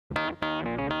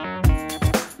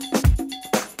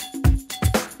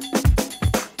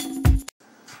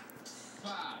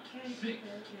6,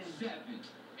 7,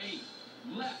 8,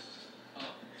 left,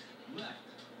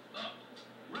 up,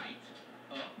 right,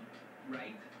 up,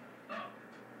 right, up.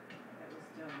 That was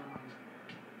still wrong.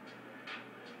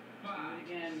 5,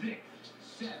 again. 6,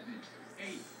 7,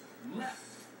 8, left,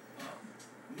 up,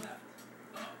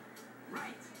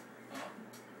 right,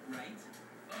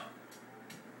 up.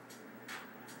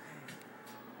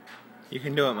 You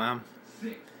can do it, Mom.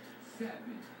 6, 7,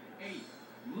 8,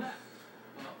 left.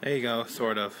 There you go,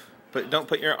 sort of. But don't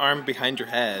put your arm behind your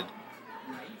head.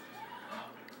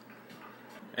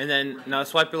 And then, now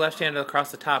swipe your left hand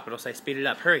across the top. It'll say speed it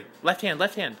up. Hurry. Left hand,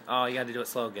 left hand. Oh, you got to do it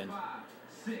slow again. 5,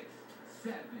 6,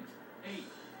 7, 8,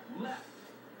 left,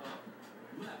 up,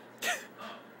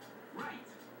 right,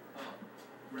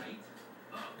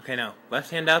 up. Okay, now,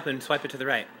 left hand up and swipe it to the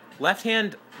right. Left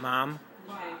hand, Mom.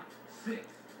 5, 6,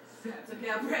 7, It's okay,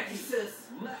 I'll practice this.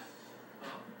 left,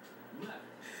 up,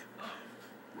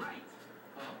 right,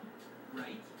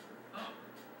 up.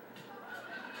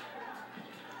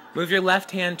 Move your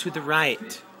left hand to the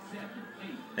right.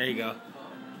 There you go.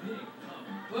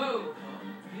 Whoa.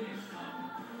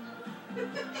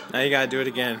 Now you got to do it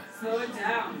again. Slow it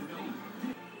down.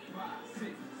 5,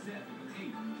 6, 7, 8.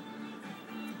 You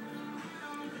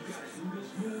gotta do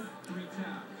this move 3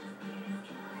 times.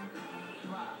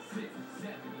 5, 6,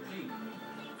 7, 8.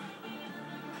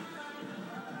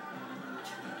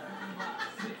 5,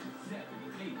 6, 7,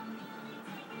 8.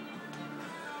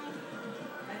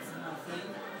 That's nothing.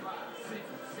 5, 6,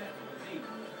 7, 8.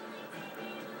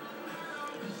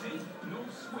 See? No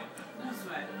sweat. No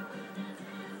sweat.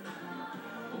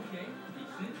 Okay,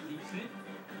 decent.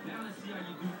 Now let's see how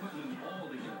you do putting them all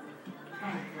together.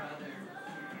 Oh, brother.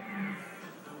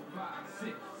 5,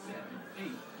 6, 7,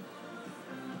 8.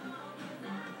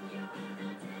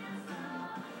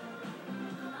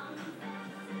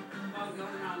 Oh, going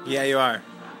wrong. Yeah, you are.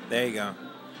 There you go.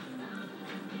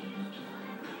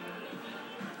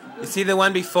 You see the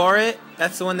one before it?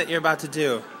 That's the one that you're about to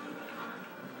do.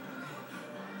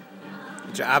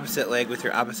 With your opposite leg with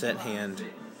your opposite hand.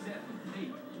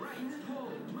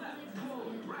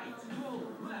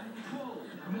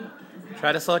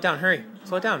 Try to slow it down. Hurry.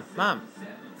 Slow it down. Mom.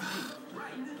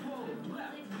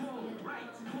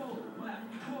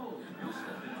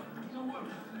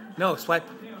 No, swipe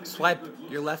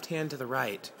your left hand to the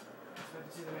right.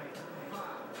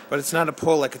 But it's not a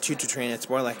pull like a choo-choo train. It's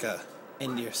more like a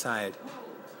into your side.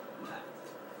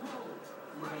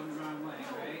 Going the wrong way,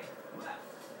 right?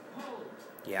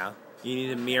 Yeah. You need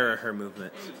to mirror her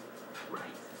movements.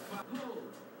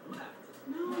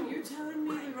 No, you're telling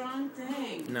me the wrong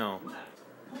thing. No.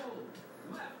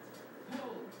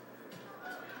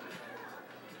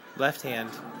 Left hand.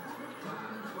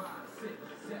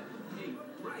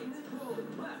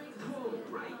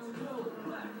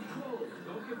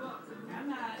 I'm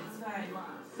not. It's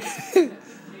fine.